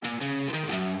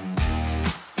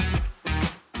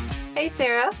Hey,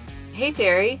 Sarah. Hey,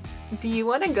 Terry. Do you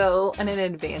want to go on an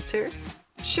adventure?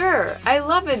 Sure, I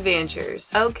love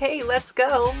adventures. Okay, let's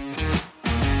go.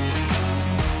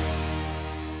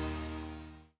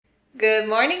 Good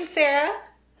morning, Sarah.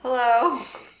 Hello.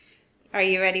 Are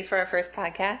you ready for our first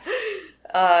podcast?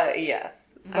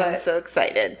 Yes. But I'm so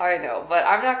excited. I know, but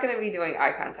I'm not going to be doing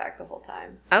eye contact the whole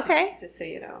time. Okay. Just so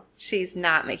you know. She's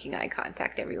not making eye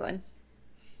contact, everyone.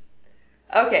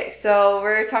 Okay, so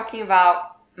we're talking about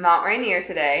Mount Rainier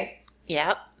today.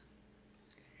 Yep.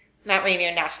 Mount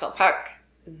Rainier National Park.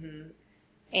 Mm-hmm.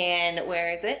 And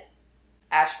where is it?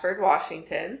 Ashford,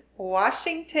 Washington.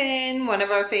 Washington, one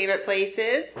of our favorite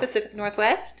places, Pacific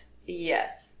Northwest.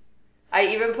 Yes. I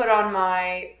even put on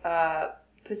my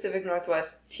Pacific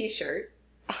Northwest t-shirt.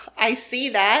 I see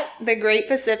that. The Great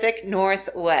Pacific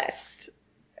Northwest.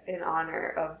 In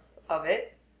honor of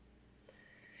it.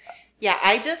 Yeah,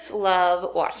 I just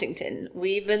love Washington.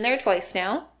 We've been there twice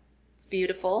now. It's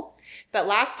beautiful. But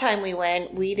last time we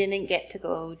went, we didn't get to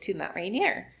go to Mount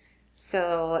Rainier.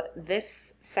 So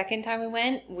this second time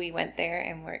we went there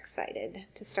and we're excited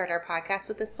to start our podcast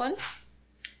with this one.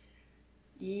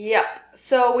 Yep.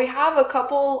 So we have a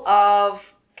couple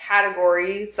of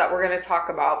categories that we're going to talk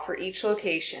about for each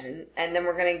location, and then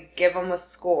we're going to give them a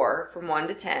score from 1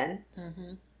 to 10.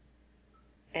 Mm-hmm.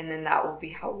 And then that will be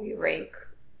how we rank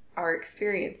our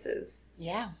experiences.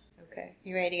 Yeah. Okay.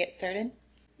 You ready to get started?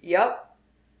 Yep.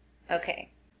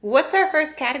 Okay. What's our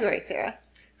first category, Sarah?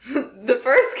 The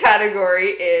first category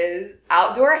is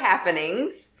outdoor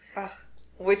happenings,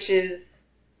 which is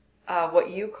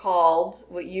what you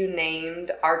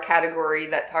named our category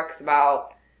that talks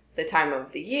about the time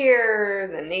of the year,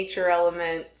 the nature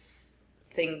elements,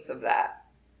 things of that.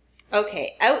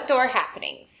 Okay, outdoor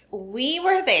happenings. We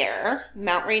were there,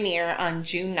 Mount Rainier, on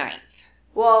June 9th.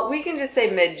 Well, we can just say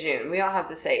mid-June. We don't have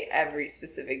to say every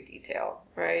specific detail,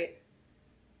 right?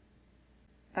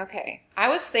 Okay. I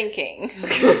was thinking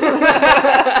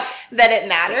that it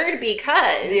mattered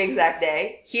because... The exact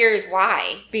day? Here's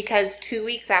why. Because 2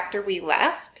 weeks after we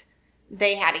left,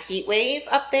 they had a heat wave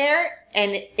up there,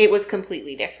 and it was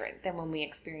completely different than when we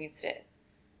experienced it.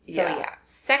 So, yeah.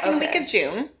 Second week of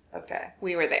June,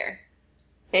 we were there.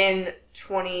 In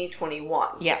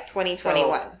 2021. Yeah,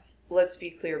 2021. So, let's be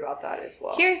clear about that as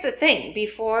well. Here's the thing.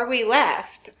 Before we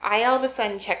left, I all of a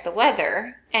sudden checked the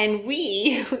weather, and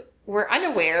we were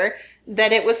unaware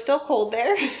that it was still cold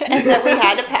there and that we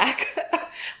had to pack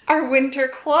our winter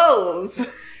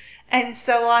clothes. And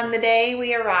so on the day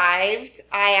we arrived,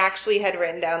 I actually had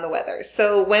written down the weather.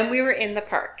 So when we were in the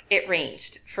park, it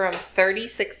ranged from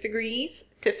 36 degrees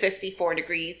to 54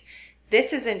 degrees.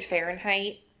 This is in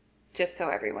Fahrenheit, just so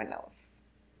everyone knows.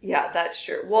 Yeah, that's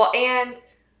true. Well, and...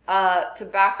 to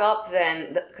back up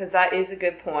then, because that is a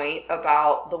good point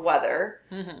about the weather,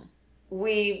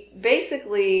 we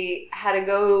basically had to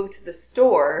go to the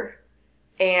store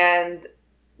and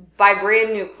buy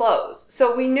brand new clothes.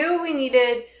 So we knew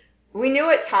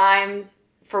at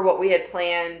times for what we had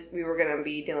planned, we were going to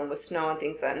be dealing with snow and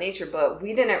things of that nature, but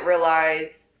we didn't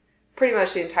realize pretty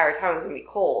much the entire time it was going to be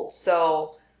cold.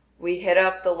 So we hit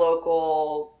up the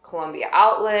local Columbia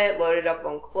outlet, loaded up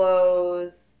on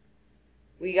clothes.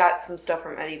 We got some stuff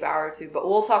from Eddie Bauer too, but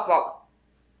we'll talk about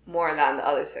more of that in the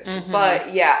other section. Mm-hmm.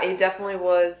 But yeah, it definitely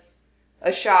was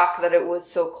a shock that it was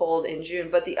so cold in June.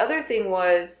 But the other thing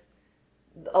was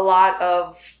a lot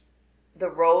of the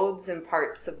roads and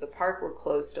parts of the park were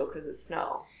closed still because of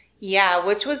snow. Yeah,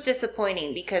 which was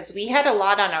disappointing because we had a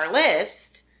lot on our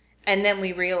list, and then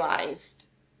we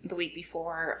realized the week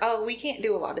before, we can't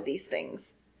do a lot of these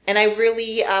things. And I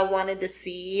really wanted to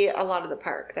see a lot of the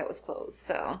park that was closed,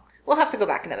 so we'll have to go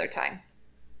back another time.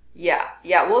 Yeah,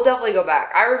 we'll definitely go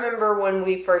back. I remember when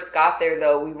we first got there,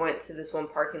 though, we went to this one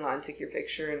parking lot and took your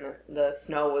picture, and the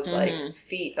snow was like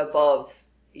feet above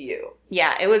you.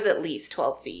 Yeah, it was at least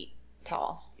 12 feet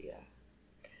tall. Yeah.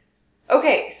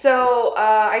 Okay, so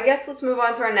I guess let's move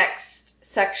on to our next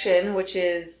section, which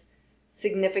is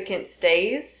significant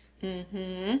stays.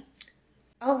 Mm-hmm.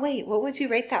 Oh, wait, what would you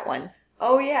rate that one?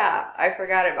 Oh, yeah, I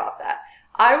forgot about that.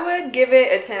 I would give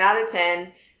it a 10 out of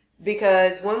 10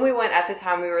 because when we went at the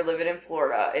time, we were living in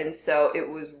Florida. And so it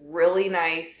was really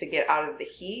nice to get out of the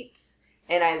heat.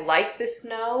 And I liked the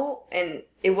snow. And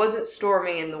it wasn't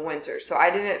storming in the winter. So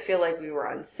I didn't feel like we were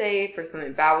unsafe or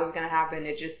something bad was going to happen.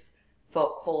 It just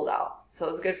felt cold out. So it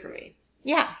was good for me.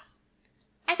 Yeah,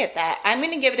 I get that. I'm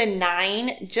going to give it a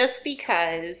 9 just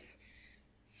because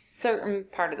certain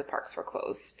part of the parks were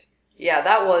closed. Yeah,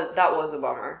 that was a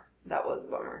bummer. That was a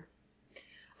bummer.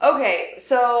 Okay,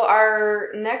 so our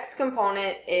next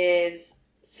component is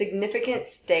significant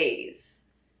stays.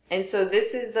 And so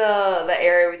this is the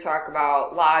area we talk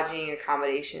about lodging,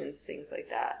 accommodations, things like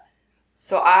that.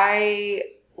 So I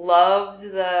loved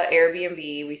the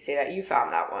Airbnb we stayed at. You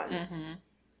found that one. Mm-hmm.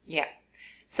 Yeah.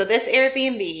 So this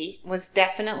Airbnb was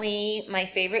definitely my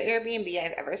favorite Airbnb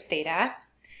I've ever stayed at.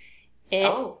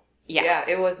 Yeah,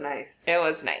 it was nice. It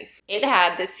was nice. It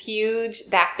had this huge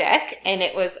back deck, and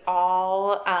it was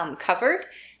all covered,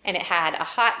 and it had a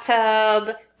hot tub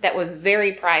that was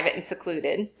very private and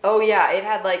secluded. Oh, yeah. It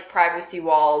had, like, privacy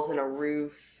walls and a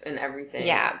roof and everything.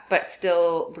 Yeah, but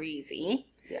still breezy.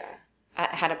 Yeah.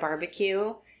 It had a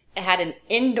barbecue. It had an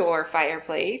indoor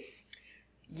fireplace.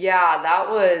 Yeah, that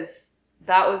was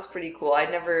pretty cool. I'd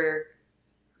never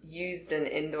used an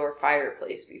indoor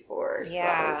fireplace before, so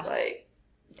that was, like...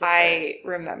 different. I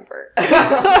remember.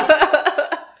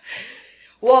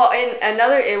 Well,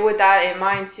 and with that in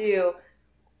mind, too...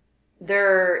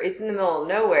 it's in the middle of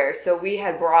nowhere, so we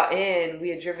had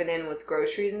driven in with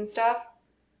groceries and stuff,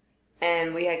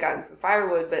 and we had gotten some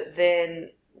firewood, but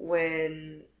then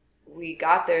when we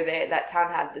got there, that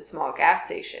town had the small gas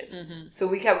station. Mm-hmm. So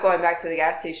we kept going back to the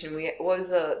gas station. What was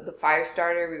the fire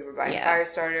starter? We were buying fire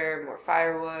starter, more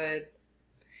firewood.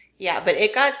 Yeah, but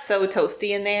it got so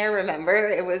toasty in there, remember?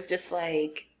 It was just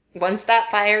like, once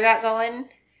that fire got going,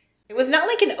 it was not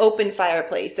like an open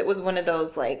fireplace. It was one of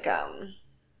those like, I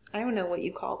don't know what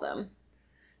you call them.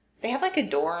 They have like a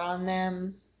door on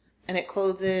them, and it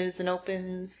closes and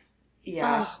opens.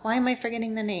 Yeah. Oh, why am I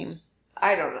forgetting the name?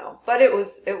 I don't know, but it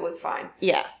was fine.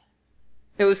 Yeah.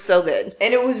 It was so good.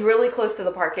 And it was really close to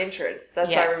the park entrance. That's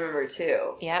what I remember,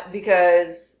 too. Yeah.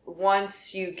 Because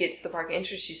once you get to the park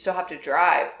entrance, you still have to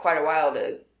drive quite a while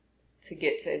to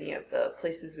get to any of the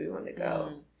places we want to go.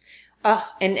 Mm. Oh,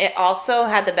 and it also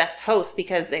had the best host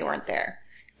because they weren't there.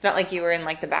 It's not like you were in,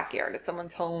 like, the backyard of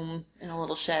someone's home in a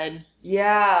little shed.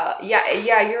 Yeah,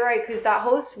 you're right, because that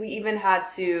host, we even had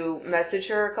to message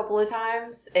her a couple of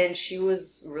times, and she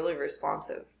was really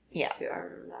responsive. Yeah. Too. I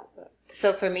remember that. But.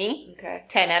 So for me,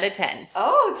 10 out of 10.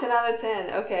 Oh, 10 out of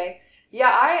 10. Okay.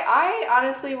 Yeah, I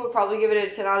honestly would probably give it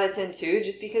a 10 out of 10, too,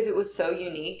 just because it was so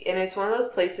unique, and it's one of those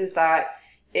places that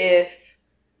if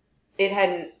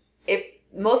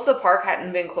most of the park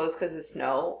hadn't been closed because of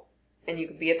snow, and you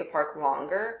could be at the park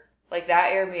longer, like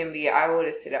that Airbnb, I would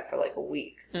have stayed up for like a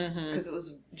week because it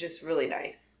was just really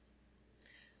nice.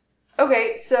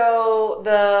 Okay, so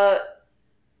the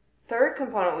third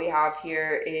component we have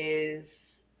here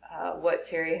is what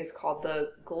Terry has called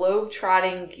the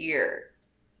globe-trotting gear.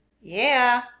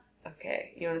 Yeah.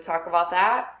 Okay, you want to talk about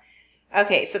that?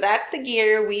 Okay, so that's the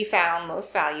gear we found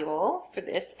most valuable for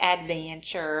this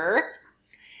adventure.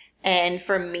 And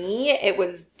for me, it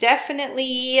was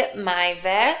definitely my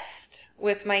vest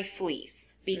with my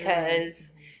fleece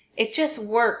because it just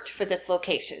worked for this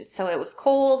location. So it was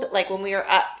cold, like when we were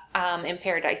up in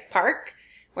Paradise Park,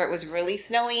 where it was really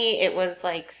snowy, it was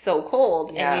like so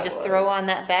cold. Yeah, and you just throw on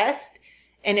that vest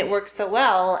and it worked so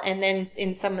well. And then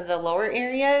in some of the lower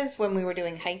areas when we were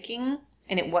doing hiking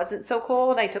and it wasn't so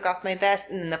cold, I took off my vest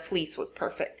and the fleece was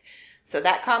perfect. So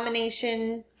that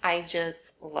combination I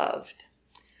just loved.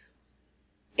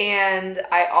 And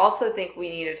I also think we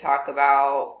need to talk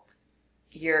about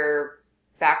your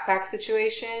backpack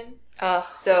situation.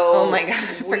 Oh my God,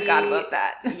 I forgot about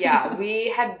that. Yeah, we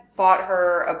had bought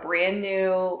her a brand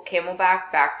new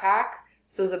Camelback backpack.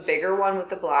 So it was a bigger one with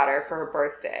the bladder for her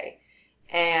birthday.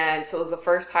 And so it was the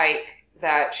first hike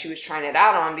that she was trying it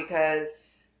out on because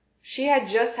she had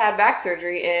just had back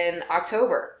surgery in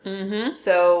October. Mm-hmm.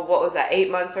 So what was that, 8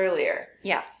 months earlier?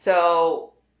 Yeah.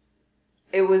 So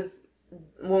it was...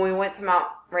 when we went to Mount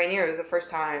Rainier, it was the first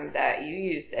time that you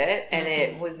used it, and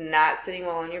it was not sitting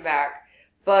well on your back.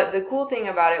 But the cool thing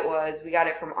about it was we got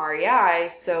it from REI,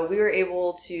 so we were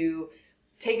able to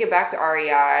take it back to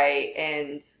REI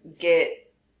and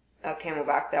get a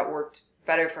Camelback that worked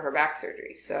better for her back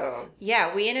surgery. So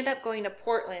yeah, we ended up going to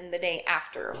Portland the day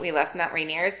after we left Mount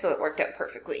Rainier, so it worked out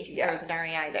perfectly. Yeah. There was an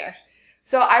REI there.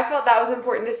 So I felt that was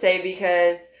important to say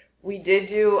because we did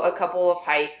do a couple of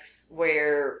hikes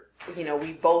where... you know,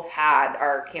 we both had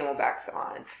our Camelbacks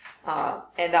on.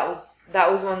 And that was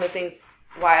one of the things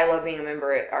why I love being a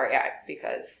member at REI,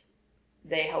 because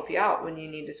they help you out when you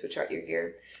need to switch out your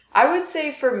gear. I would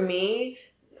say for me,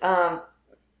 I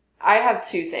have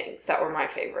two things that were my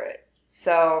favorite.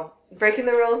 So, breaking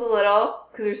the rules a little,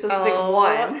 because we're supposed to pick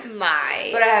one. Oh my.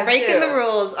 But I have breaking two. The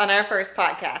rules on our first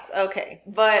podcast. Okay.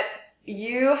 But...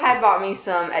 you had bought me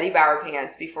some Eddie Bauer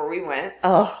pants before we went.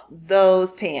 Oh,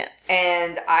 those pants.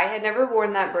 And I had never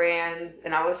worn that brand,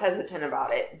 and I was hesitant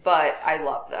about it, but I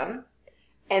love them.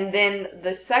 And then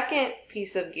the second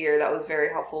piece of gear that was very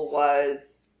helpful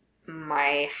was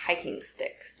my hiking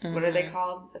sticks. What are they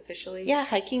called officially? Yeah,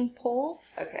 hiking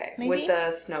poles. Okay. Maybe? With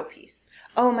the snow piece.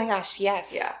 Oh my gosh,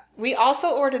 yes. Yeah. We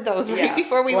also ordered those right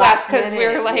before we Last left because we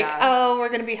were minute, like, oh, we're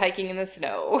going to be hiking in the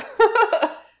snow.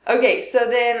 Okay, so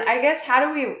then I guess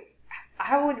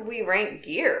how would we rank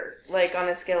gear? Like on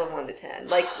a scale of 1 to 10?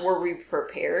 Like, were we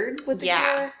prepared with the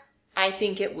gear? I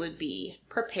think it would be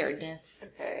preparedness.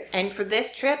 Okay. And for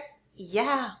this trip,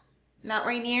 Mount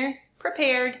Rainier,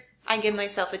 prepared. I give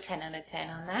myself a 10 out of 10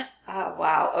 on that. Oh,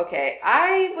 wow. Okay.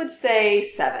 I would say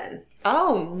 7.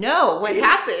 Oh, no. What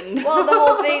happened? Well, the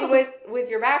whole thing with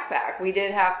your backpack, we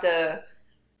did have to,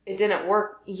 it didn't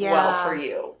work well for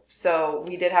you. So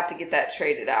we did have to get that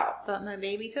traded out. But my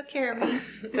baby took care of me.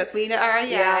 Took me to REI.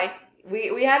 Yeah.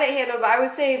 We had it handled, but I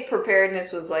would say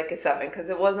preparedness was like a 7 because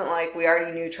it wasn't like we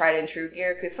already knew tried and true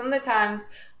gear. Because some of the times,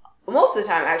 most of the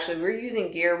time actually, we're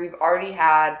using gear we've already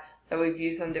had that we've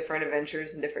used on different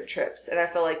adventures and different trips. And I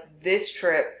feel like this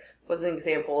trip was an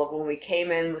example of when we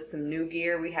came in with some new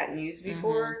gear we hadn't used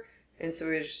before. And so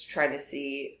we were just trying to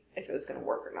see if it was going to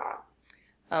work or not.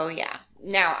 Oh, yeah.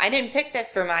 Now, I didn't pick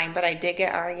this for mine, but I did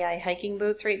get REI hiking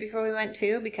boots right before we went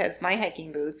too because my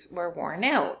hiking boots were worn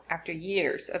out after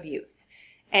years of use.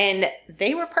 And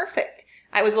they were perfect.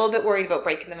 I was a little bit worried about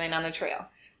breaking them in on the trail.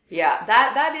 Yeah,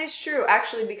 that is true,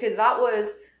 actually, because that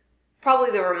was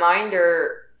probably the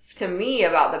reminder to me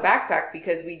about the backpack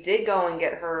because we did go and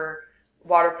get her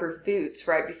waterproof boots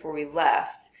right before we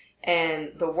left.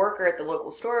 And the worker at the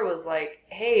local store was like,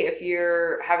 hey, if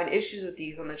you're having issues with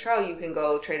these on the trail, you can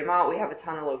go trade them out. We have a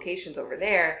ton of locations over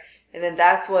there. And then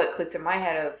that's what clicked in my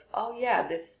head of, oh, yeah,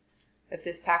 if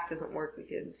this pack doesn't work, we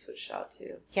can switch it out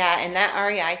too. Yeah, and that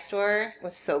REI store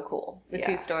was so cool. The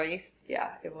 2 stories.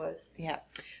 Yeah, it was. Yeah.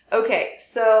 Okay,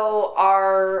 so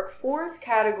our 4th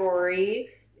category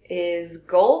is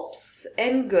gulps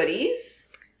and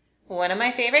goodies. One of my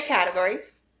favorite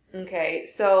categories. Okay,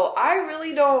 so I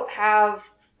really don't have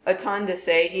a ton to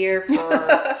say here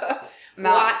for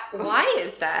Why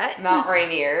is that? Mount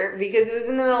Rainier, because it was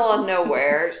in the middle of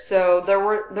nowhere, so there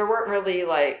weren't really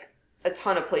like a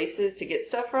ton of places to get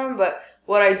stuff from, but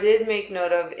what I did make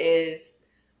note of is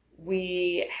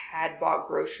we had bought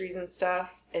groceries and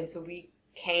stuff, and so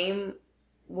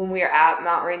when we were at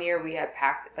Mount Rainier, we had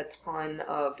packed a ton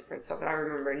of different stuff, and I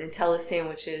remember Nutella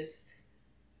sandwiches.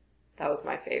 That was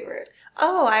my favorite.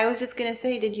 Oh, I was just going to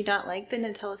say, did you not like the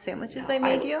Nutella sandwiches I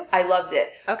made you? I loved it.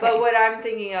 Okay. But what I'm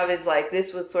thinking of is like,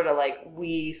 this was sort of like,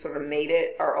 we sort of made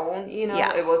it our own, you know?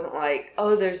 Yeah. It wasn't like,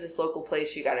 oh, there's this local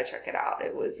place, you got to check it out.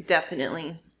 It was...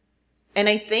 Definitely. And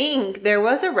I think there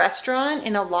was a restaurant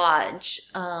in a lodge.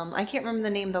 I can't remember the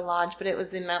name of the lodge, but it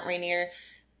was in Mount Rainier.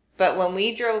 But when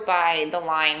we drove by, the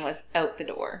line was out the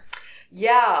door.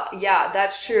 Yeah,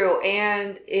 that's true.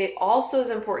 And it also is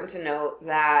important to note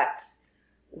that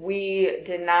we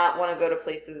did not want to go to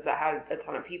places that had a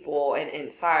ton of people and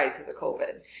inside because of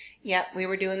COVID. Yep, we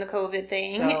were doing the COVID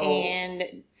thing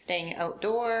and staying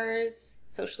outdoors,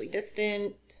 socially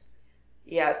distant.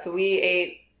 Yeah, so we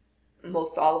ate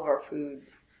most all of our food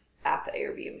at the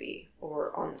Airbnb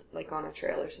or on a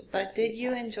trail or something. But did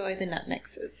you enjoy the nut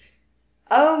mixes?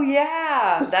 Oh,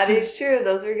 yeah, that is true.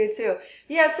 Those are good, too.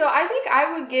 Yeah, so I think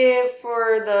I would give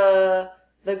for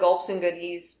the gulps and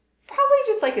goodies probably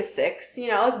just like a 6. You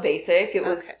know, it was basic. It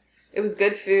was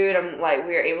good food. We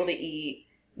were able to eat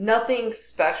nothing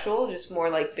special, just more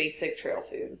like basic trail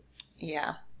food.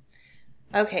 Yeah.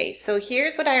 Okay, so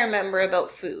here's what I remember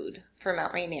about food for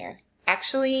Mount Rainier.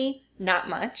 Actually, not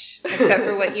much, except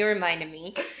for what you reminded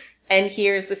me. And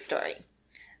here's the story.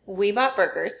 We bought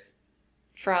burgers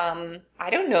from, I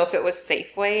don't know if it was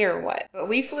Safeway or what, but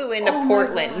we flew into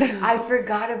Portland. I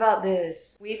forgot about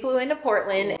this. We flew into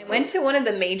Portland and went to one of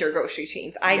the major grocery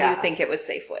chains. I do think it was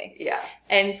Safeway. Yeah.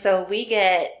 And so we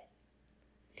get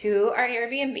to our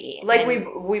Airbnb. Like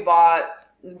we bought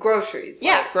groceries.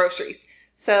 Yeah, groceries.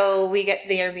 So we get to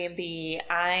the Airbnb.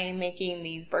 I'm making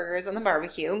these burgers on the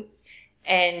barbecue.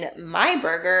 And my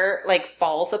burger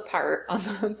falls apart on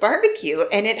the barbecue.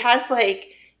 And it has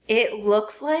it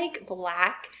looks like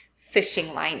black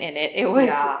fishing line in it. It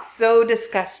was so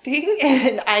disgusting.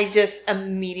 And I just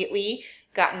immediately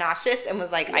got nauseous and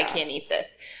was like, I can't eat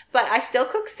this. But I still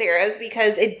cooked Sarah's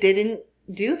because it didn't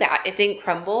do that. It didn't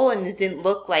crumble and it didn't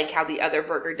look like how the other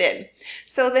burger did.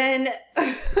 So then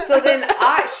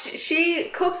she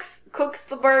cooks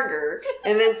the burger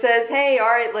and then says, hey, all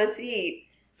right, let's eat.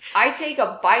 I take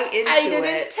a bite into it. I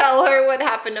didn't tell her what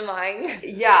happened to mine.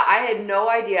 Yeah, I had no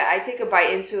idea. I take a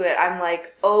bite into it. I'm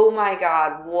like, oh my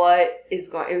God, what is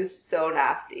going... It was so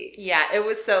nasty. Yeah, it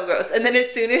was so gross. And then as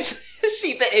soon as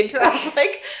she bit into it, I was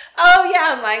like, oh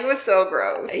yeah, mine was so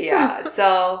gross. Yeah,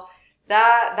 so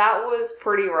that was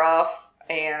pretty rough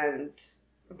and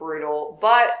brutal,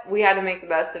 but we had to make the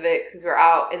best of it because we're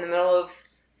out in the middle of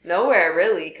nowhere,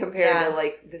 really, compared to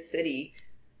like the city.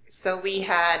 So we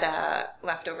had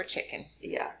leftover chicken.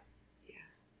 Yeah.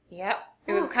 Yep.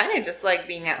 It was kind of just like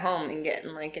being at home and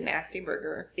getting like a nasty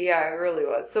burger. Yeah, it really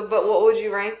was. So, but what would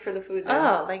you rank for the food then?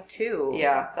 Oh, like 2.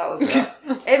 Yeah, that was rough.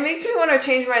 It makes me want to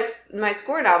change my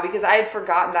score now because I had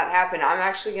forgotten that happened. I'm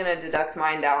actually going to deduct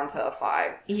mine down to a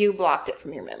 5. You blocked it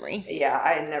from your memory. Yeah,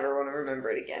 I never want to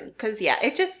remember it again. Because,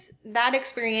 that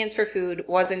experience for food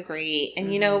wasn't great. And,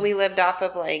 we lived off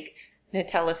of like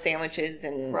Nutella sandwiches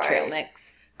and trail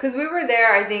mix. Because we were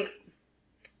there, I think,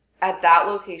 at that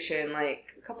location, like,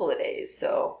 a couple of days,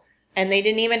 so. And they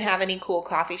didn't even have any cool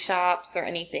coffee shops or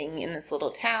anything in this little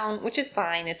town, which is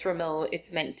fine. It's remote.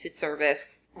 It's meant to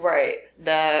service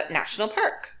the national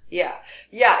park. Yeah.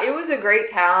 Yeah, it was a great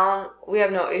town. We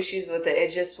have no issues with it.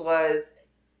 It just was,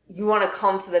 you want to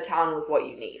come to the town with what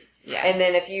you need. Yeah. And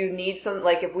then if you need some,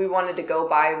 like, if we wanted to go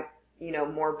buy,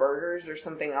 more burgers or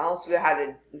something else, we had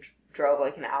to drove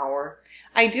like an hour.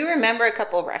 I do remember a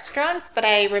couple of restaurants, but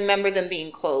I remember them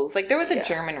being closed. Like there was a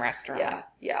German restaurant.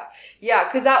 Yeah.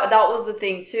 Because that was the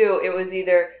thing too. It was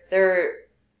either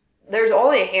there's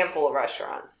only a handful of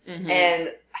restaurants,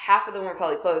 and half of them were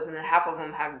probably closed, and then half of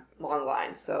them have long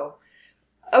lines. So,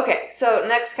 okay. So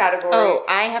next category. Oh,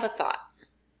 I have a thought.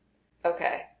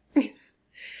 Okay.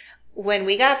 When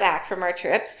we got back from our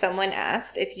trip, someone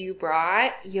asked if you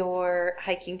brought your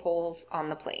hiking poles on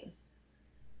the plane.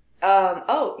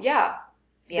 Oh, yeah.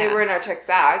 They were in our checked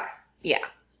bags. Yeah.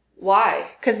 Why?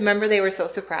 Because remember they were so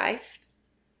surprised?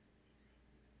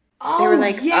 Oh, they were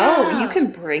like, oh, you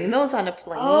can bring those on a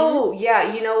plane? Oh,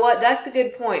 yeah. You know what? That's a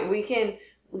good point. We can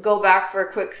go back for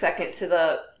a quick second to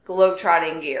the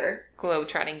globetrotting gear.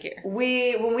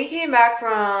 When we came back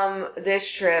from this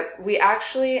trip, we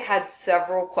actually had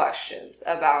several questions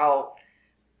about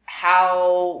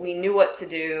how we knew what to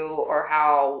do or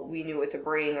how we knew what to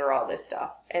bring or all this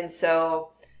stuff. And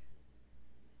so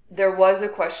there was a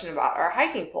question about our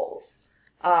hiking poles.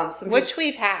 Which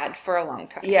we've had for a long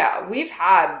time. Yeah, we've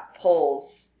had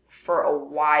poles for a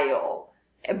while.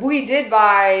 We did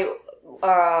buy,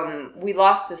 we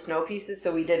lost the snow pieces,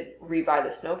 so we did rebuy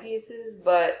the snow pieces.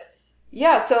 But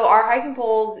yeah, so our hiking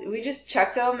poles, we just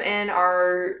checked them in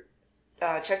our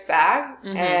checked bag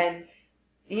and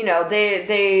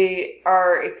they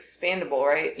are expandable,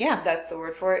 right? Yeah. That's the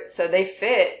word for it. So they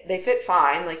fit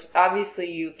fine. Like,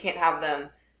 obviously you can't have them,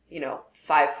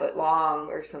 5 foot long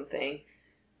or something.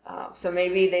 So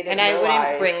maybe they didn't realize. And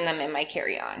I wouldn't bring them in my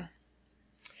carry-on.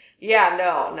 Yeah,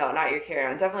 no, not your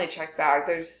carry-on. Definitely check bag.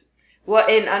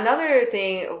 And another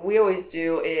thing we always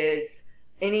do is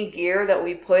any gear that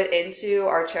we put into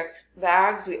our checked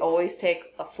bags, we always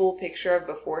take a full picture of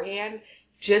beforehand,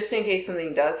 just in case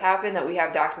something does happen, that we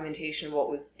have documentation of what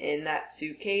was in that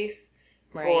suitcase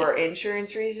for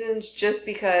insurance reasons. Just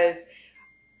because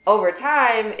over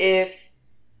time, if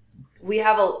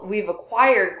we've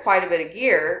acquired quite a bit of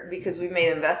gear because we've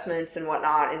made investments and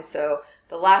whatnot, and so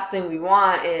the last thing we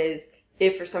want is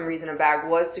if for some reason a bag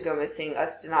was to go missing,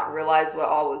 us to not realize what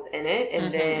all was in it,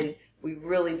 and then we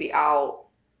really be out.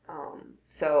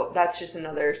 So that's just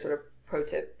another sort of pro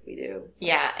tip we do.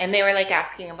 Yeah, and they were like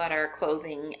asking about our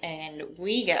clothing, and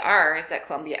we get ours at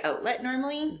Columbia Outlet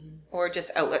normally, or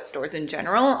just outlet stores in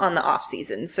general on the off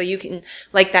season. So you can,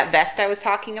 like that vest I was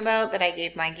talking about that I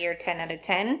gave my gear 10 out of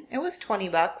 10, it was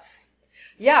 $20.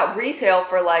 Yeah, retail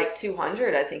for like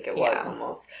 $200, I think it was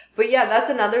almost. But yeah, that's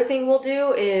another thing we'll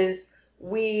do is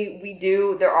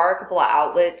there are a couple of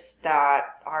outlets that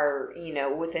are,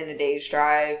 within a day's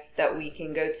drive that we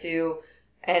can go to.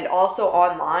 And also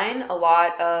online, a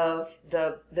lot of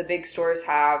the big stores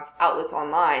have outlets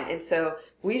online. And so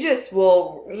we just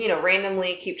will,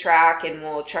 randomly keep track and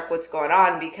we'll check what's going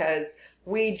on because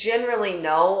we generally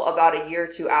know about a year or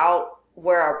two out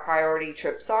where our priority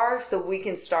trips are. So we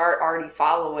can start already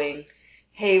following,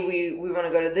 hey, we want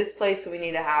to go to this place, so we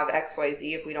need to have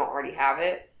XYZ if we don't already have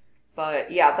it.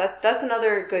 But yeah, that's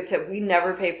another good tip. We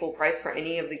never pay full price for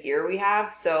any of the gear we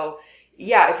have. So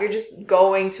yeah, if you're just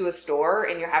going to a store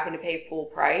and you're having to pay full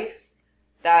price,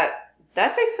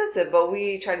 that's expensive, but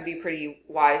we try to be pretty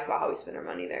wise about how we spend our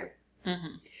money there.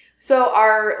 So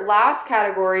our last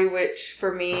category, which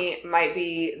for me might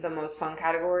be the most fun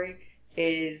category,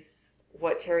 is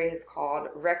what Terry has called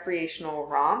recreational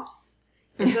romps.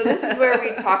 And so this is where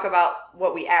we talk about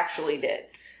what we actually did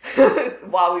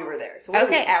while we were there. So what did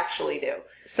we actually do?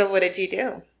 So what did you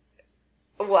do?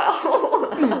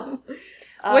 Well...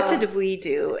 what did we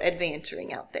do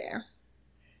adventuring out there?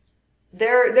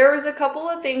 There was a couple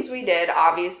of things we did,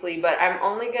 obviously, but I'm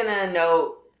only going to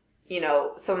note,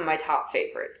 some of my top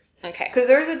favorites. Okay. Because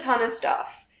there's a ton of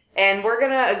stuff. And we're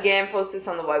going to, again, post this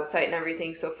on the website and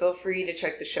everything, so feel free to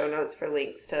check the show notes for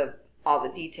links to all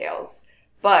the details.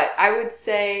 But I would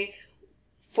say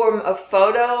from a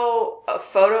photo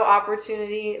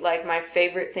opportunity, like my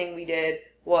favorite thing we did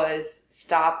was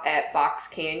stop at Box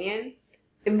Canyon.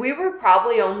 And we were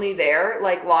probably only there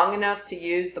like long enough to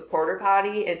use the porta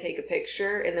potty and take a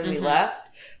picture, and then we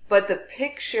left. But the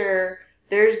picture,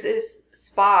 there's this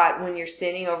spot when you're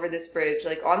standing over this bridge,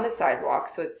 like on the sidewalk,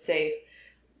 so it's safe,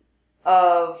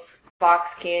 of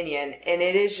Box Canyon, and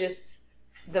it is just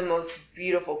the most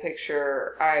beautiful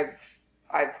picture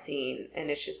I've seen, and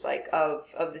it's just like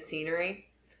of the scenery.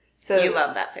 So you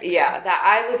love that picture. Yeah, that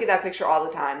I look at that picture all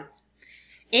the time.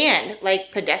 And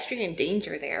like pedestrian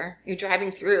danger there. You're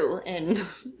driving through and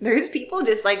there's people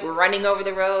just like running over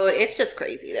the road. It's just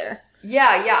crazy there. Yeah,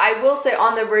 I will say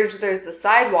on the bridge there's the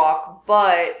sidewalk,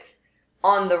 but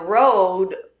on the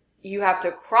road you have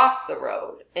to cross the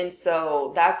road. And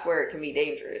so that's where it can be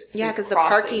dangerous. Yeah, because the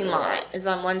parking lot is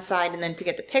on one side, and then to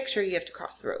get the picture you have to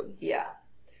cross the road. Yeah.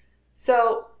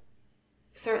 So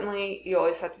certainly you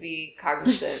always have to be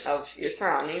cognizant of your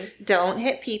surroundings. Don't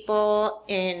hit people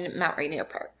in Mount Rainier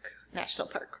Park, National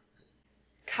Park.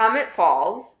 Comet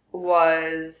Falls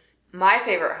was my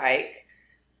favorite hike.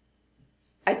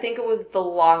 I think it was the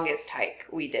longest hike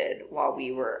we did while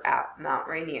we were at Mount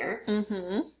Rainier.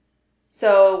 Mm-hmm.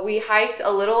 So we hiked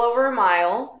a little over a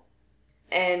mile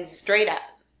and straight up.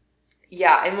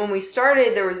 Yeah, and when we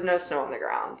started, there was no snow on the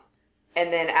ground.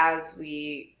 And then as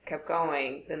we kept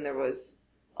going, then there was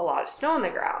a lot of snow on the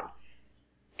ground.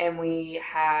 And we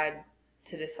had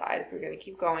to decide if we were going to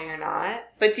keep going or not.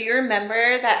 But do you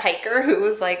remember that hiker who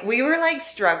was like, we were like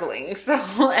struggling.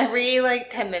 So every like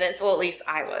 10 minutes, well, at least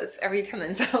I was, every 10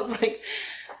 minutes I was like,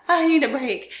 I need a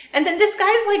break. And then this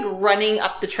guy's like running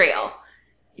up the trail.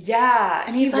 Yeah,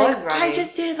 and he's was like, running. I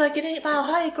just did like an 8-mile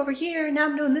hike over here, and now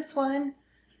I'm doing this one.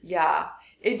 Yeah.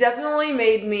 It definitely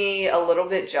made me a little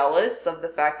bit jealous of the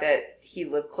fact that he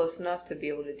lived close enough to be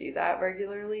able to do that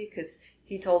regularly, because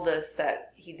he told us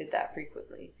that he did that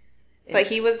frequently. But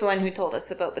he was the one who told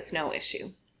us about the snow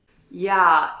issue.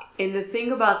 Yeah, and the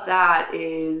thing about that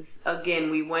is, again,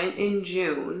 we went in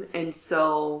June, and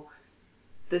so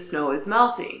the snow is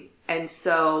melting. And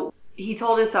so he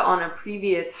told us that on a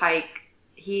previous hike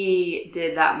he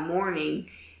did that morning,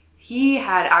 he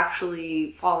had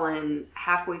actually fallen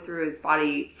halfway through, his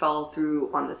body fell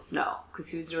through on the snow because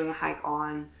he was doing a hike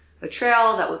on a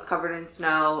trail that was covered in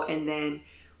snow, and then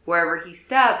wherever he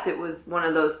stepped, it was one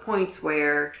of those points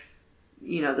where,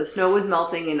 the snow was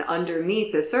melting, and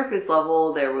underneath the surface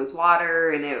level there was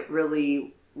water, and it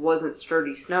really wasn't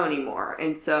sturdy snow anymore.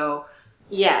 And so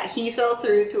yeah, he fell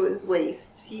through to his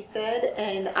waist, he said,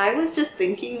 and I was just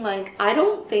thinking, like, I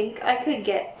don't think I could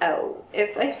get out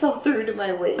if I fell through to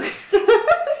my waist.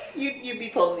 You'd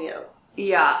be pulling me out.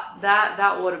 Yeah,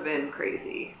 that would have been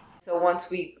crazy. So once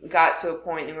we got to a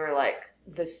point and we were like,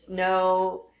 the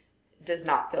snow does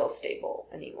not feel stable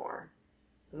anymore,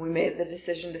 we made the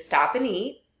decision to stop and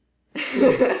eat.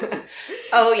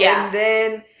 Oh, yeah. And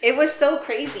then it was so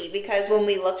crazy because when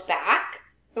we looked back,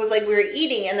 it was like we were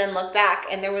eating and then looked back,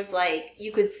 and there was like,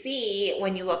 you could see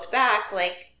when you looked back,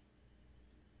 like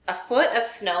a foot of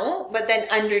snow, but then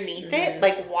underneath it,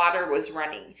 like water was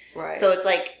running. Right. So it's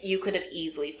like you could have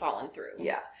easily fallen through.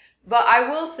 Yeah. But I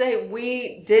will say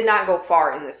we did not go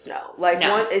far in the snow. Like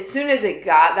as soon as it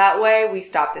got that way, we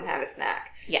stopped and had a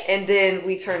snack. Yeah. And then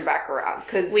we turned back around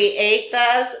because we ate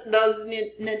those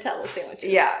Nutella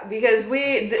sandwiches. Yeah, because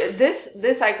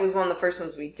this hike was one of the first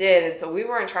ones we did, and so we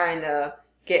weren't trying to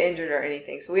get injured or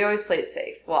anything. So we always play it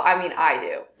safe. Well, I mean, I do.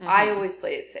 Mm-hmm. I always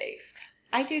play it safe.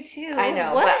 I do too. I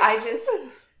know, but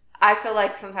I feel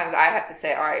like sometimes I have to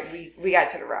say, all right, we got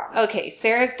to turn around. Okay,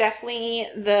 Sarah's definitely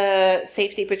the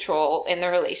safety patrol in the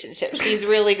relationship. She's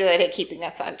really good at keeping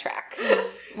us on track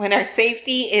when our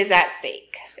safety is at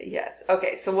stake. Yes.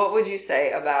 Okay, so what would you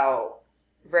say about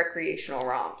recreational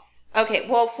romps? Okay,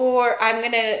 well, I'm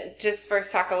going to just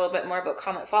first talk a little bit more about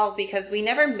Comet Falls because we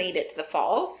never made it to the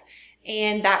falls.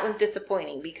 And that was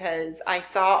disappointing because I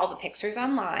saw all the pictures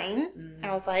online. Mm-hmm.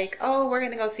 I was like, oh, we're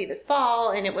going to go see this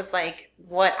fall. And it was like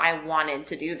what I wanted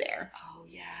to do there. Oh,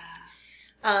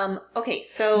 yeah. Okay,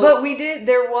 so. But we did,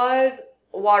 there was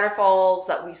waterfalls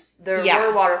that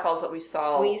were waterfalls that we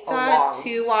saw. We saw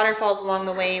 2 waterfalls along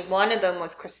the way. One of them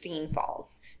was Christine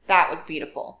Falls. That was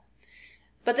beautiful.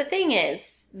 But the thing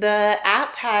is, the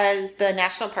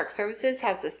National Park Services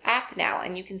has this app now,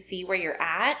 and you can see where you're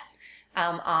at.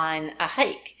 On a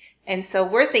hike. And so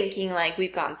we're thinking like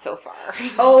we've gone so far.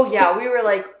 Oh yeah, we were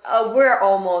like, we're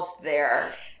almost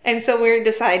there. And so we're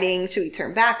deciding, should we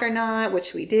turn back or not? What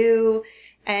should we do?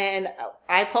 And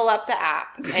I pull up the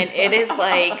app, and it is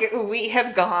like we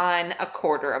have gone a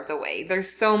quarter of the way.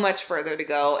 There's so much further to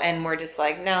go, and we're just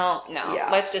like, no,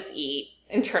 let's just eat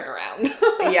and turn around.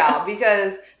 Yeah,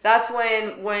 because that's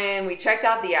when we checked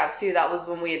out the app too. That was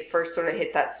when we had first sort of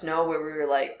hit that snow where we were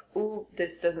like, ooh,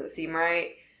 this doesn't seem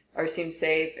right or seem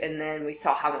safe. And then we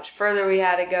saw how much further we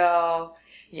had to go.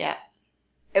 Yeah.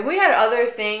 And we had other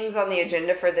things on the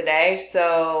agenda for the day,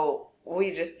 so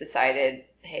we just decided,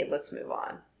 hey, let's move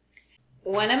on.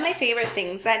 One of my favorite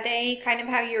things that day, kind of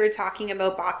how you were talking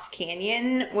about Box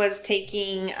Canyon, was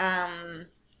taking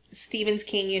Stevens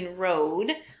Canyon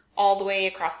Road all the way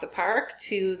across the park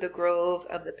to the Grove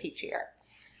of the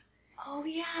Patriarchs. Oh,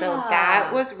 yeah. So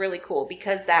that was really cool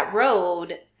because that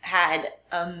road had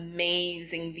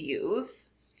amazing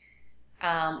views.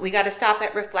 We got to stop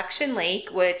at Reflection Lake,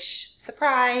 which,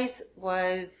 surprise,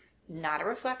 was not a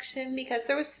reflection because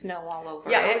there was snow all over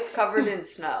it. Yeah, it was covered in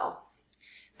snow.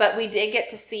 But we did get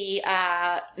to see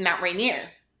Mount Rainier.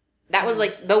 That was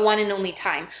like the one and only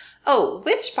time. Oh,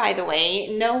 which, by the way,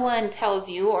 no one tells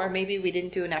you, or maybe we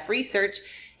didn't do enough research,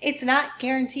 it's not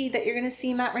guaranteed that you're going to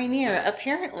see Mount Rainier.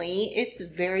 Apparently, it's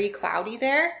very cloudy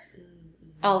there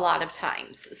a lot of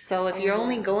times. So if you're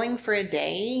only going for a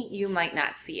day, you might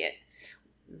not see it.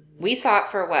 We saw it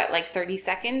for what, like 30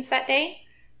 seconds that day?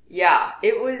 Yeah,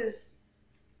 it was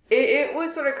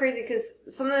sort of crazy because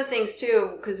some of the things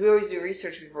too, because we always do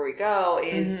research before we go,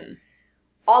 is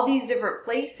all these different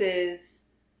places,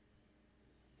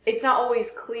 it's not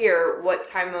always clear what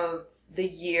time of the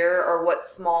year or what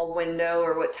small window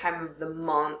or what time of the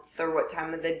month or what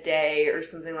time of the day or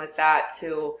something like that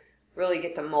to really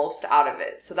get the most out of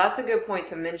it. So that's a good point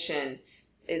to mention,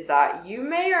 is that you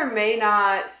may or may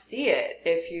not see it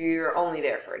if you're only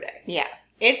there for a day. Yeah.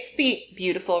 It's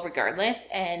beautiful regardless.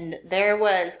 And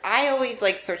I always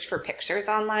search for pictures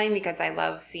online because I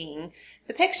love seeing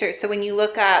the pictures. So when you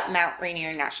look up Mount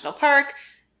Rainier National Park,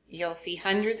 you'll see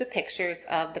hundreds of pictures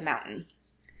of the mountain.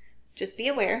 Just be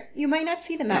aware, you might not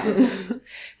see the mountain.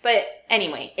 But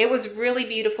anyway, it was really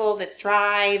beautiful, this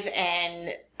drive,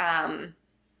 and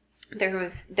there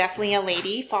was definitely a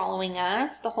lady following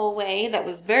us the whole way that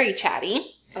was very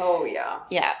chatty. Oh, yeah.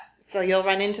 Yeah, so you'll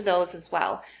run into those as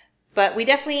well. But we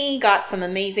definitely got some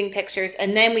amazing pictures.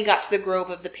 And then we got to the Grove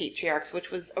of the Patriarchs,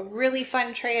 which was a really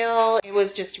fun trail. It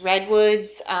was just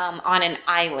redwoods on an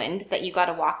island that you got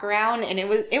to walk around. And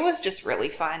it was just really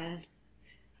fun.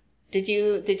 Did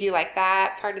you like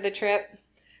that part of the trip?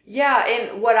 Yeah,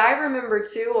 and what I remember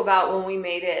too about when we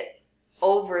made it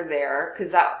over there,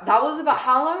 because that was about,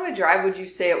 how long of a drive would you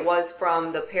say it was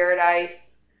from the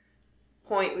Paradise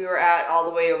point we were at all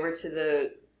the way over to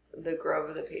the Grove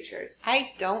of the Patriarchs?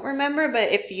 I don't remember, but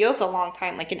it feels a long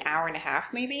time, like an hour and a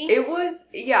half maybe.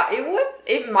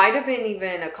 It might have been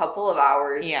even a couple of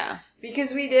hours. Yeah.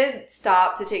 Because we did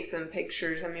stop to take some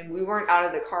pictures. I mean, we weren't out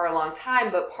of the car a long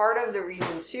time, but part of the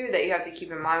reason too that you have to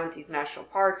keep in mind with these national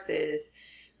parks is,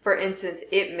 for instance,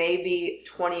 it may be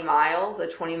 20 miles, a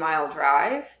 20-mile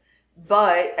drive,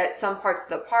 but at some parts of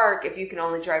the park, if you can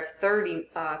only drive 30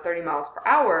 miles per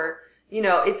hour,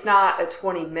 it's not a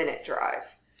 20-minute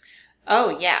drive.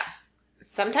 Oh, yeah.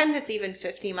 Sometimes it's even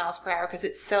 50 miles per hour because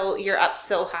you're up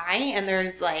so high and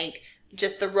there's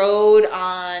just the road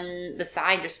on the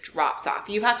side just drops off.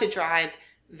 You have to drive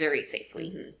very safely.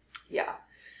 Mm-hmm. Yeah.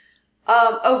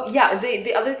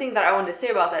 The other thing that I wanted to say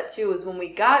about that too is when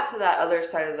we got to that other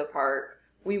side of the park,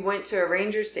 we went to a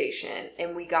ranger station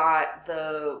and we got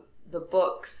the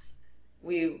books.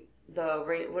 What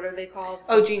are they called?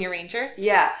 Oh, Junior Rangers?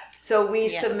 Yeah. So we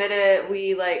submitted,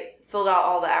 filled out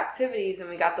all the activities and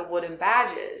we got the wooden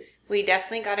badges. We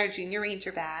definitely got our Junior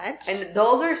Ranger badge. And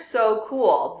those are so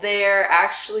cool. They're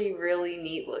actually really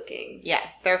neat looking. Yeah,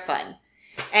 they're fun.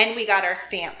 And we got our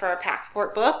stamp for our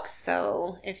passport books.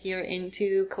 So if you're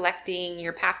into collecting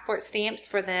your passport stamps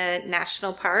for the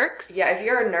national parks. Yeah, if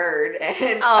you're a nerd.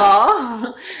 And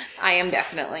oh, I am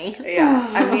definitely.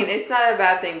 Yeah, I mean, it's not a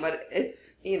bad thing, but it's,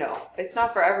 it's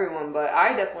not for everyone, but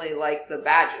I definitely like the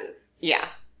badges. Yeah.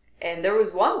 And there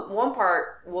was one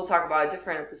part, we'll talk about a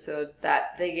different episode,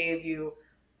 that they gave you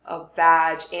a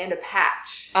badge and a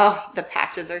patch. Oh, the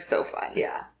patches are so fun.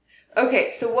 Yeah. Okay,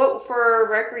 so what for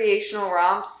recreational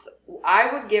romps,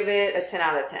 I would give it a 10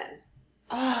 out of 10.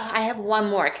 Oh, I have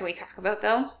one more. Can we talk about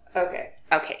though?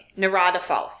 Okay. Narada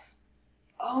Falls.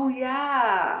 Oh,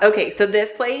 yeah. Okay, so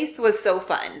this place was so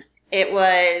fun. It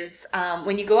was,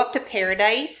 when you go up to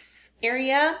Paradise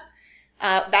area,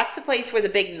 that's the place where the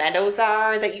big meadows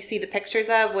are that you see the pictures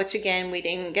of, which again, we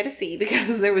didn't get to see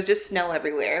because there was just snow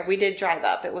everywhere. We did drive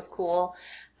up. It was cool.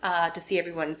 to see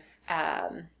everyone's,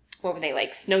 what were they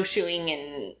like, snowshoeing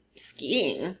and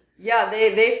skiing. Yeah,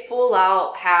 they full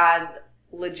out had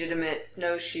legitimate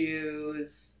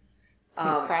snowshoes.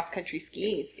 Cross-country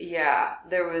skis. Yeah,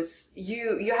 there was,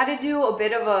 you had to do a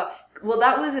bit of a, well,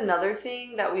 that was another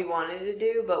thing that we wanted to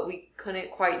do, but we couldn't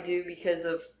quite do because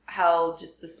of how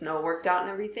just the snow worked out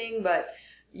and everything, but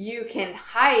you can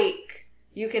hike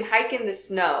in the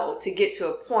snow to get to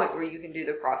a point where you can do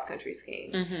the cross-country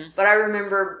skiing. Mm-hmm. But I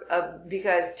remember,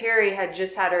 because Terry had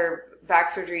just had her back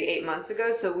surgery 8 months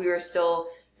ago, so we were still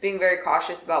being very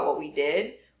cautious about what we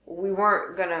did. We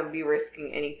weren't going to be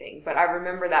risking anything, but I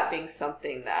remember that being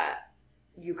something that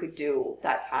you could do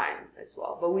that time as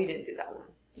well, but we didn't do that one.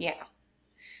 Yeah.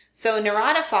 So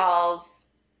Narada Falls,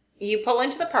 you pull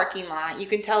into the parking lot. You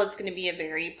can tell it's going to be a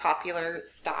very popular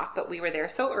stop, but we were there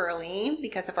so early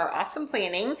because of our awesome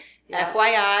planning. Yeah.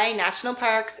 FYI, national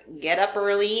parks, get up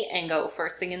early and go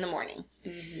first thing in the morning.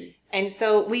 Mm-hmm. And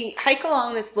so we hike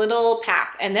along this little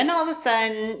path, and then all of a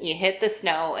sudden you hit the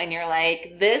snow and you're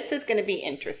like, this is going to be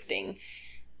interesting.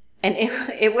 And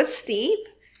it was steep,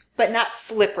 but not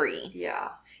slippery. Yeah.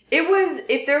 It was,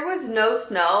 if there was no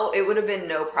snow, it would have been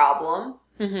no problem.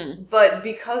 Mm-hmm. But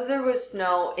because there was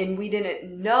snow and we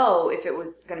didn't know if it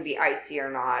was going to be icy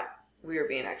or not, we were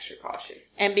being extra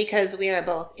cautious. And because we are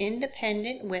both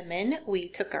independent women, we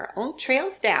took our own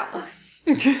trails down.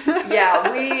 Yeah,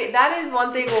 that is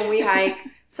one thing when we hike.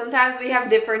 Sometimes we have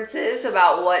differences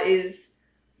about what is,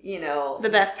 the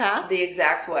best path, the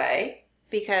exact way.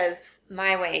 Because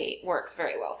my way works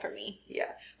very well for me.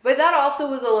 Yeah. But that also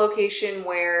was a location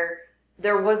where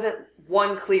there wasn't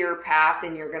one clear path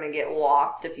and you're going to get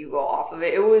lost if you go off of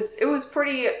it. It was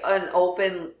pretty an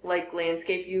open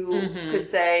landscape, you could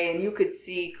say, and you could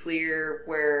see clear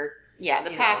where... Yeah,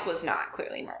 the path was not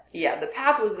clearly marked. Yeah, the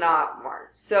path was not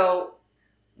marked. So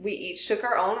we each took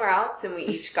our own routes and we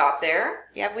each got there.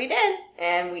 Yep, we did.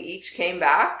 And we each came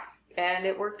back and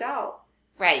it worked out.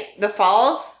 Right. The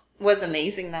falls was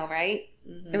amazing though, right?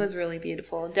 Mm-hmm. It was really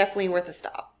beautiful. Definitely worth a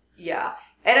stop. Yeah.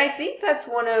 And I think that's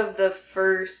one of the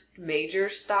first major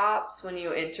stops when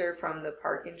you enter from the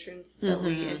park entrance that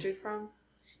we entered from.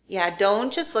 Yeah,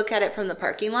 don't just look at it from the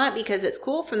parking lot because it's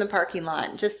cool from the parking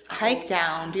lot. Just hike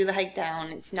down, do the hike down.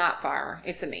 It's not far.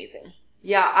 It's amazing.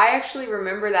 Yeah, I actually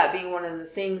remember that being one of the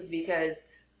things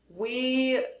because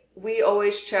we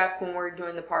always check when we're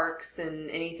doing the parks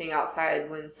and anything outside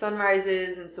when sunrise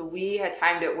is. And so we had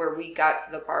timed it where we got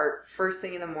to the park first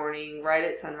thing in the morning, right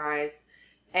at sunrise.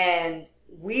 And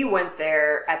we went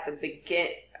there at the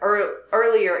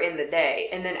earlier in the day.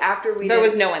 And then after there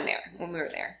was no one there when we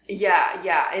were there.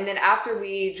 Yeah. And then after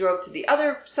we drove to the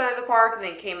other side of the park and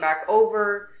then came back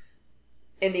over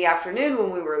in the afternoon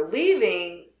when we were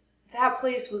leaving, that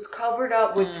place was covered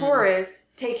up with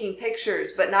tourists taking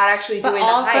pictures, but not actually doing the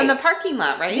hike. All from the parking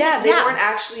lot, right? Yeah, they weren't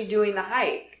actually doing the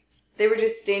hike. They were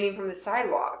just standing from the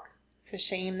sidewalk. It's a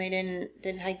shame they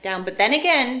didn't hike down. But then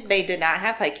again, they did not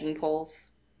have hiking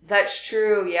poles. That's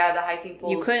true. Yeah, the hiking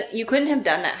poles. You couldn't have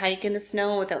done that hike in the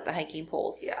snow without the hiking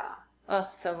poles. Yeah. Oh,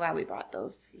 so glad we brought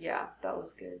those. Yeah, that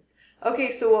was good.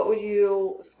 Okay, so what would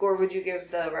you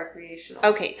give the recreational?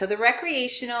 Okay, so the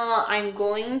recreational, I'm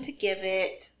going to give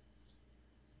it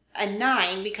a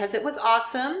 9 because it was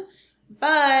awesome,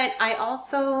 but I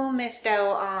also missed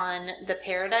out on the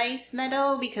Paradise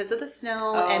Meadow because of the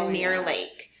snow and Mirror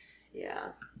Lake. Yeah.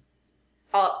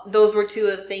 Those were two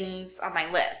of the things on my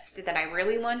list that I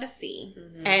really wanted to see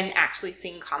and actually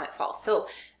seeing Comet Falls. So,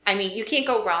 I mean, you can't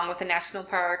go wrong with the national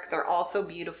park. They're all so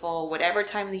beautiful. Whatever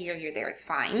time of the year you're there, it's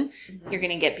fine. You're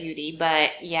going to get beauty.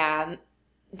 But yeah,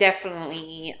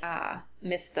 definitely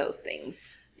miss those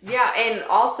things. Yeah, and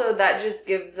also that just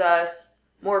gives us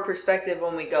more perspective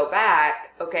when we go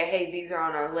back. Okay, hey, these are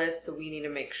on our list, so we need to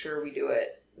make sure we do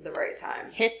it the right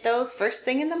time. Hit those first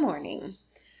thing in the morning.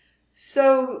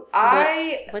 So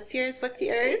What's yours?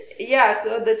 Yeah,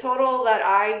 so the total that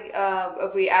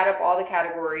if we add up all the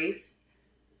categories,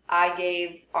 I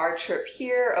gave our trip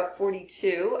here a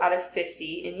 42 out of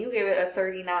 50, and you gave it a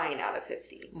 39 out of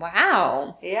 50.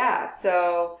 Wow. Yeah,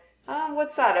 so...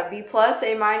 what's that? A B plus,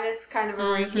 A minus kind of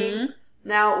a ranking.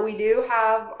 Now, we do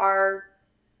have our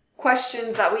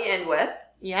questions that we end with.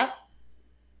 Yep.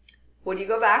 Would you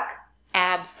go back?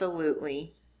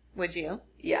 Absolutely. Would you?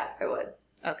 Yeah, I would.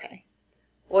 Okay.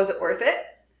 Was it worth it?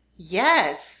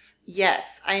 Yes.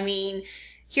 I mean,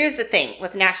 here's the thing.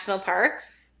 With national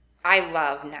parks, I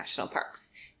love national parks.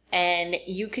 And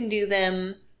you can do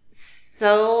them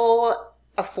so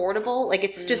affordable. Like,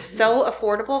 it's just so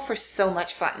affordable for so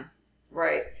much fun.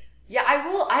 Right. Yeah,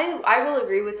 I will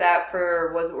agree with that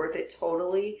for was it worth it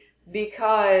totally,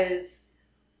 because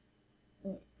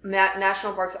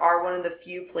national parks are one of the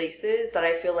few places that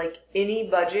I feel like any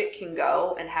budget can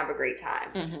go and have a great time.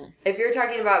 Mm-hmm. If you're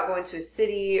talking about going to a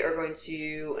city or going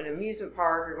to an amusement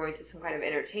park or going to some kind of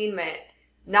entertainment,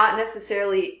 not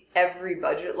necessarily every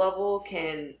budget level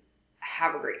can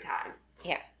have a great time.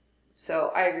 Yeah.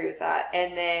 So I agree with that.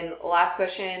 And then last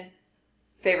question,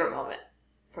 favorite moment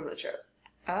from the trip.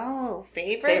 Oh,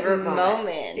 favorite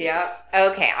moment. Yeah.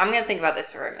 Okay, I'm going to think about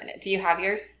this for a minute. Do you have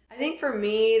yours? I think for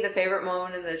me, the favorite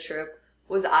moment of the trip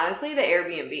was honestly the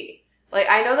Airbnb. Like,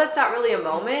 I know that's not really a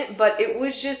moment, but it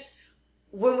was just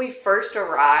when we first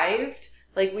arrived,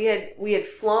 like we had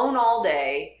flown all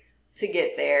day to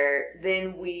get there.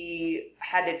 Then we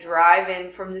had to drive in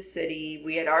from the city.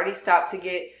 We had already stopped to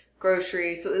get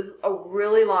groceries. So it was a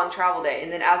really long travel day.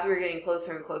 And then as we were getting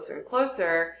closer and closer and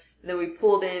closer, then we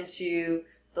pulled into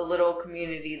the little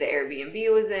community the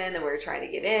Airbnb was in. Then we were trying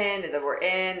to get in, and then we're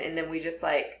in, and then we just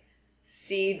like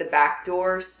see the back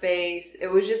door space. It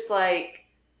was just like,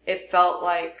 it felt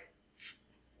like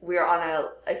we were on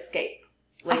a escape,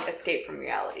 like escape from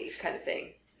reality kind of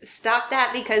thing. Stop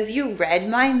that, because you read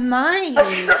my mind.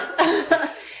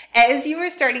 As you were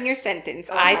starting your sentence,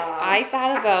 I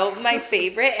thought about my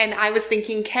favorite, and I was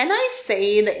thinking, can I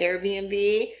say the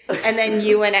Airbnb? And then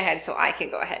you went ahead, so I can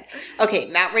go ahead. Okay,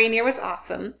 Mount Rainier was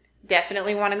awesome.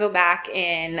 Definitely want to go back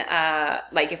in,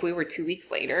 like if we were 2 weeks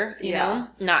later, you know?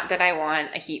 Not that I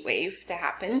want a heat wave to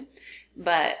happen,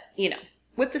 but, you know,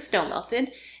 with the snow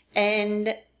melted.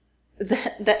 And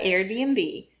the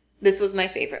Airbnb, this was my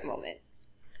favorite moment.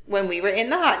 When we were in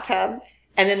the hot tub,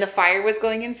 and then the fire was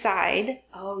going inside.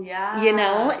 Oh, yeah. You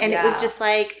know? And it was just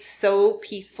like so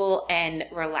peaceful and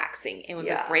relaxing. It was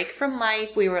a break from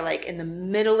life. We were like in the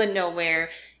middle of nowhere.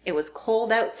 It was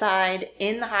cold outside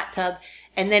in the hot tub.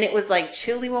 And then it was like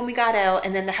chilly when we got out.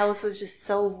 And then the house was just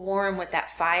so warm with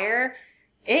that fire.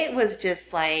 It was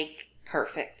just like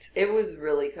perfect. It was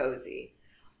really cozy.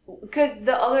 Because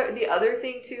the other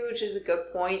thing too, which is a good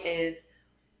point, is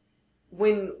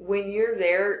when you're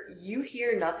there, you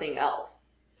hear nothing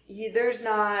else. There's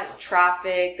not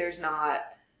traffic. There's not,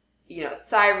 you know,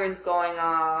 sirens going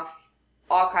off,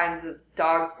 all kinds of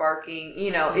dogs barking.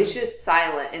 You know, it's just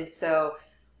silent. And so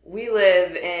we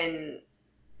live in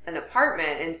an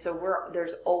apartment, and so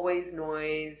there's always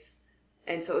noise.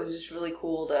 And so it was just really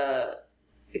cool to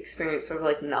experience sort of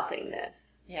like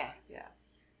nothingness. Yeah. Yeah.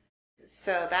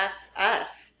 So that's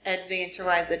us, Adventure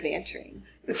Wives Adventuring.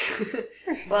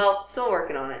 Well, still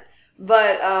working on it,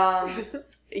 but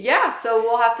yeah. So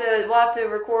we'll have to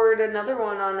record another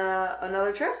one on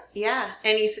another trip. Yeah.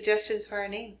 Any suggestions for our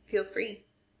name? Feel free.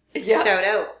 Yeah. Shout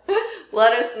out.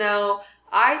 Let us know.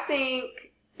 I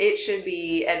think it should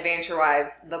be Adventure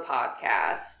Wives the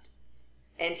podcast,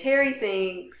 and Terry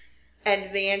thinks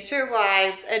Adventure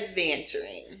Wives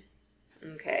Adventuring.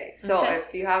 Okay. So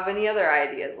if you have any other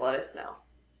ideas, let us know.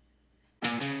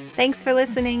 Thanks for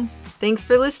listening. Thanks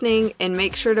for listening, and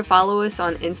make sure to follow us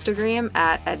on Instagram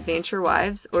at Adventure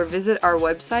Wives, or visit our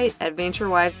website,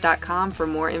 adventurewives.com, for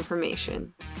more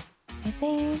information.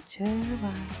 Adventure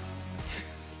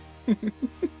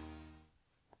Wives.